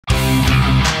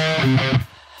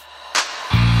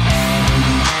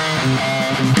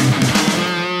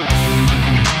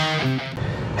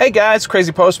Hey guys,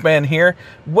 Crazy Postman here.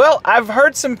 Well, I've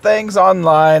heard some things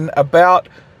online about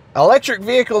electric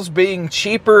vehicles being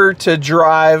cheaper to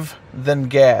drive than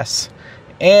gas.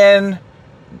 And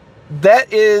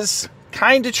that is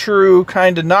kind of true,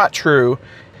 kind of not true.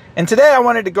 And today I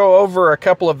wanted to go over a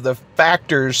couple of the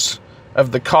factors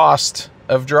of the cost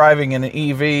of driving an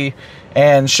EV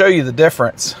and show you the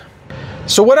difference.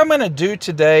 So what I'm going to do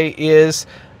today is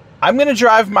I'm going to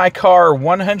drive my car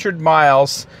 100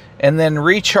 miles and then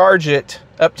recharge it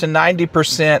up to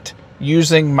 90%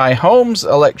 using my home's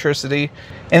electricity.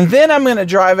 And then I'm gonna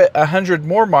drive it 100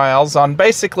 more miles on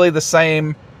basically the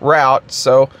same route,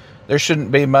 so there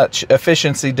shouldn't be much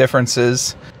efficiency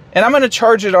differences. And I'm gonna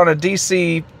charge it on a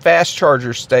DC fast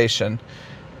charger station.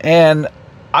 And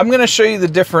I'm gonna show you the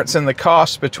difference in the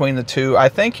cost between the two. I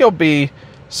think you'll be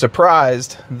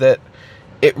surprised that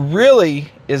it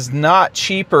really is not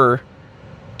cheaper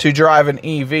to drive an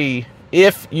EV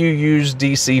if you use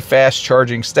DC fast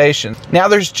charging stations. Now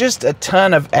there's just a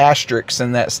ton of asterisks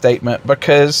in that statement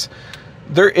because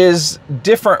there is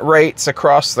different rates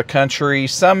across the country.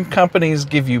 Some companies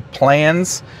give you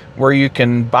plans where you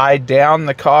can buy down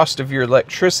the cost of your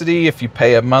electricity if you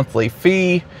pay a monthly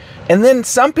fee. And then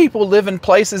some people live in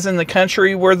places in the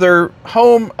country where their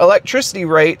home electricity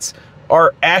rates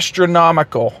are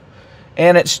astronomical.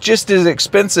 And it's just as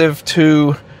expensive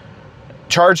to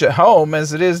charge at home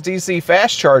as it is DC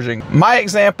fast charging. My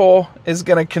example is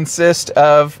going to consist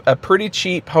of a pretty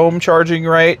cheap home charging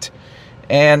rate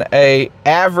and a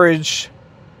average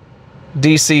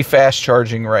DC fast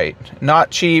charging rate. Not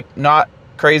cheap, not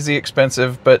crazy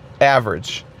expensive, but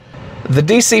average. The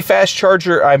DC fast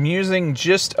charger I'm using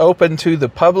just opened to the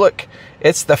public.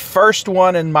 It's the first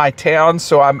one in my town,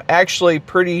 so I'm actually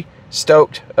pretty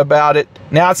stoked about it.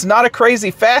 Now, it's not a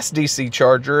crazy fast DC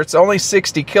charger. It's only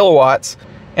 60 kilowatts,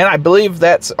 and I believe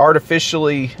that's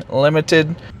artificially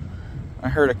limited. I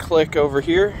heard a click over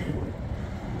here.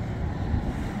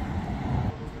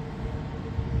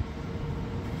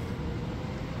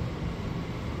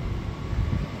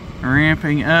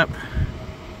 Ramping up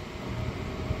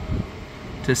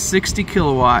to 60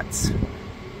 kilowatts.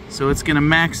 So it's gonna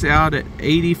max out at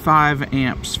 85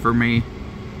 amps for me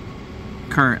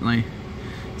currently.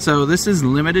 So this is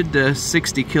limited to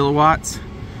 60 kilowatts.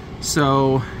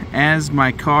 So as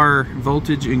my car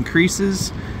voltage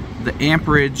increases, the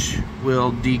amperage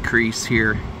will decrease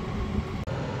here.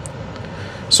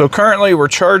 So currently we're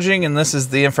charging, and this is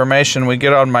the information we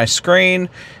get on my screen.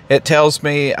 It tells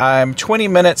me I'm 20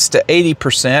 minutes to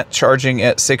 80% charging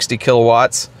at 60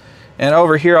 kilowatts. And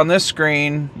over here on this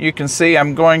screen, you can see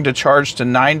I'm going to charge to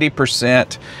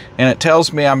 90%, and it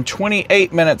tells me I'm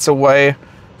 28 minutes away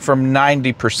from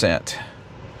 90%.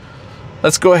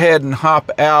 Let's go ahead and hop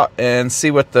out and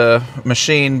see what the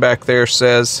machine back there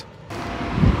says.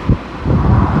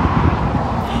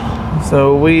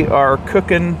 So we are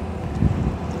cooking.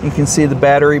 You can see the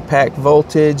battery pack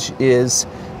voltage is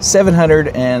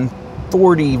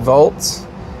 740 volts,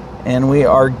 and we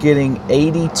are getting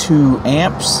 82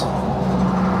 amps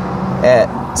at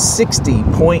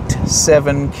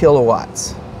 60.7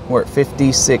 kilowatts. We're at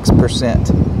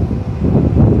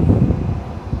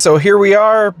 56%. So here we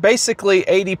are, basically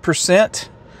 80%.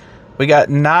 We got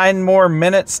 9 more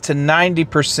minutes to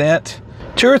 90%.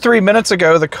 2 or 3 minutes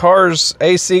ago, the car's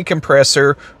AC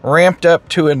compressor ramped up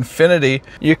to infinity.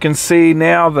 You can see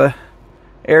now the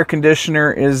air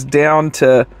conditioner is down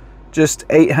to just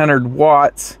 800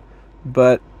 watts,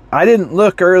 but I didn't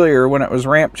look earlier when it was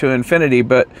ramped to infinity,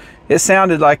 but it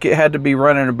sounded like it had to be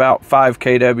running about 5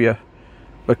 kW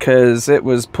because it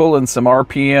was pulling some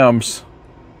RPMs,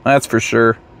 that's for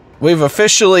sure. We've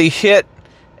officially hit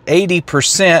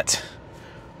 80%.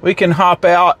 We can hop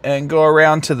out and go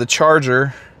around to the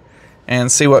charger and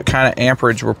see what kind of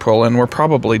amperage we're pulling. We're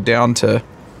probably down to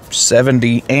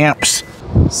 70 amps,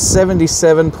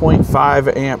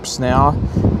 77.5 amps now,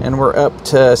 and we're up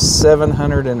to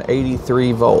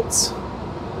 783 volts.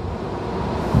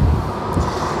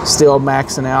 Still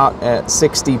maxing out at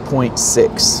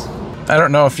 60.6. I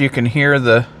don't know if you can hear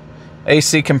the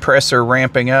AC compressor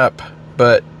ramping up,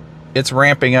 but it's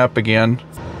ramping up again.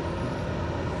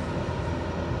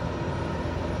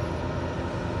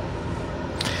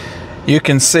 You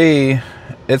can see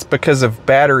it's because of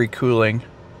battery cooling.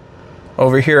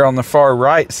 Over here on the far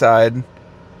right side,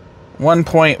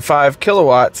 1.5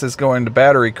 kilowatts is going to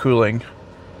battery cooling.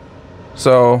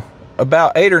 So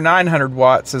about 800 or 900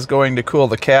 watts is going to cool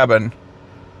the cabin,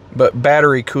 but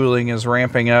battery cooling is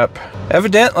ramping up.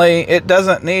 Evidently, it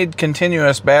doesn't need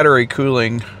continuous battery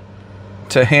cooling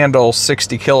to handle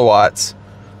 60 kilowatts,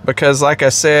 because like I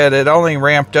said, it only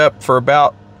ramped up for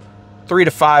about 3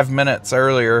 to 5 minutes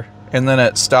earlier, and then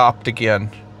it stopped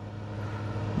again.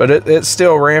 But it's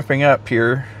still ramping up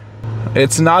here.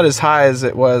 It's not as high as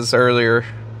it was earlier.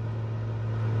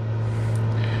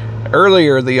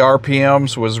 Earlier, the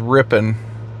RPMs was ripping.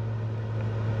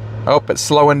 Oh, it's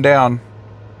slowing down.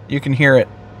 You can hear it.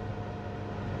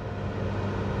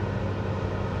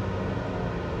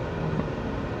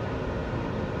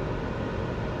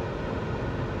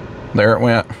 There it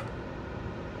went.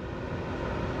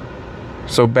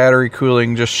 So battery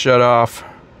cooling just shut off.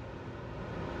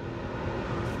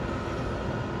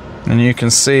 And you can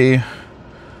see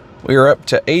we are up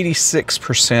to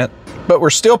 86%, but we're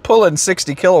still pulling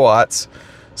 60 kilowatts.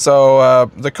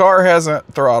 So the car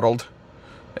hasn't throttled.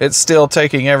 It's still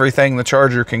taking everything the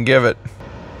charger can give it.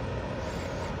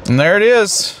 And there it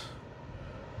is.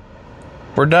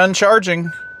 We're done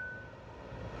charging.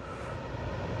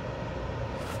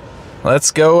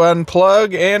 Let's go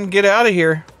unplug and get out of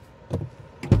here.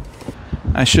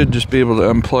 I should just be able to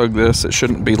unplug this. It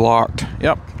shouldn't be locked.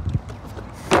 Yep.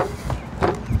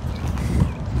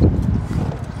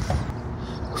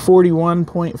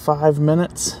 41.5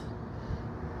 minutes,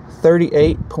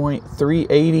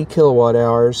 38.380 kilowatt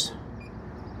hours.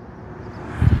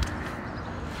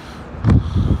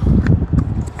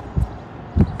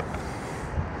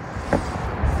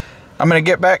 I'm going to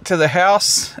get back to the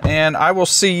house, and I will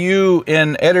see you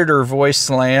in editor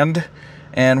voice land,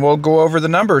 and we'll go over the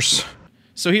numbers.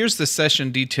 So here's the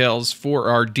session details for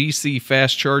our DC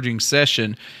fast charging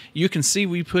session. You can see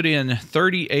we put in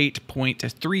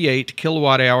 38.38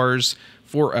 kilowatt hours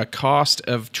for a cost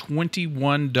of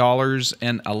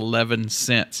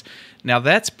 $21.11. Now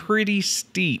that's pretty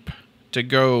steep to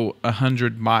go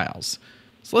 100 miles.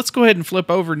 So let's go ahead and flip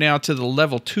over now to the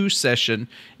level 2 session,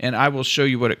 and I will show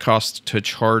you what it costs to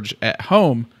charge at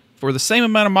home for the same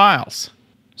amount of miles.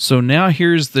 So now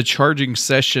here's the charging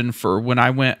session for when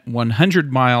I went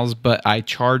 100 miles, but I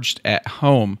charged at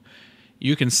home.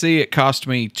 You can see it cost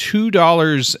me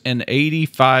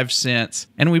 $2.85,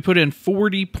 and we put in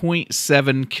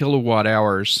 40.7 kilowatt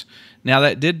hours. Now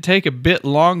that did take a bit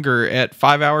longer at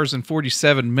 5 hours and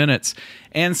 47 minutes.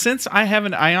 And since I have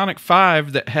an Ioniq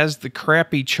 5 that has the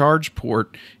crappy charge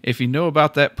port, if you know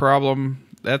about that problem,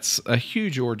 that's a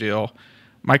huge ordeal.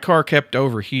 My car kept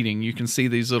overheating. You can see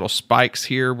these little spikes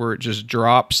here where it just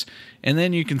drops. And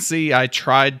then you can see I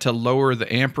tried to lower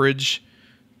the amperage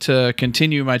to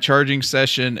continue my charging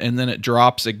session, and then it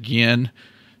drops again.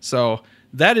 So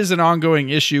that is an ongoing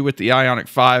issue with the Ioniq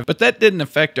 5, but that didn't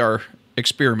affect our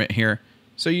experiment here.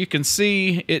 So you can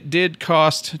see it did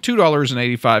cost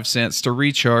 $2.85 to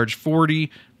recharge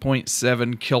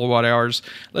 40.7 kilowatt hours.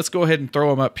 Let's go ahead and throw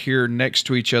them up here next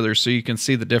to each other so you can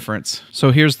see the difference.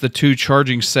 So here's the two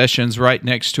charging sessions right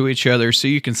next to each other so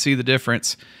you can see the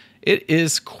difference. It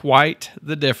is quite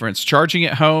the difference. Charging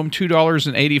at home,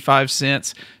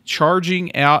 $2.85.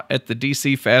 Charging out at the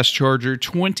DC fast charger,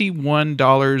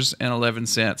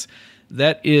 $21.11.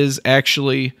 That is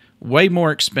actually way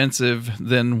more expensive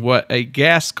than what a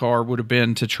gas car would have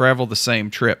been to travel the same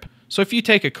trip. So if you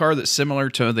take a car that's similar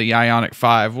to the Ioniq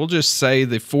 5, we'll just say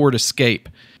the Ford Escape,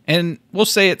 and we'll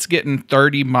say it's getting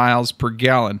 30 miles per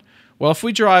gallon. Well, if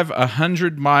we drive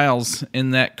 100 miles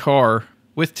in that car,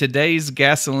 with today's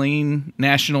gasoline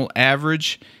national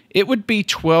average, it would be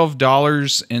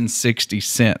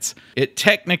 $12.60. It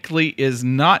technically is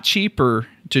not cheaper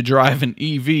to drive an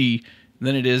EV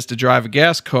than it is to drive a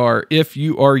gas car if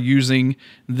you are using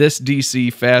this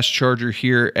DC fast charger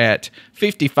here at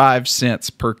 55 cents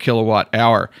per kilowatt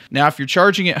hour. Now, if you're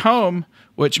charging at home,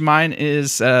 which mine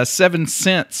is 7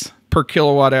 cents per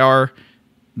kilowatt hour,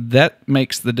 that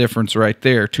makes the difference right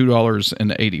there,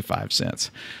 $2.85.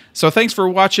 So thanks for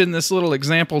watching this little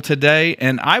example today,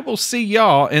 and I will see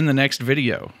y'all in the next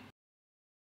video.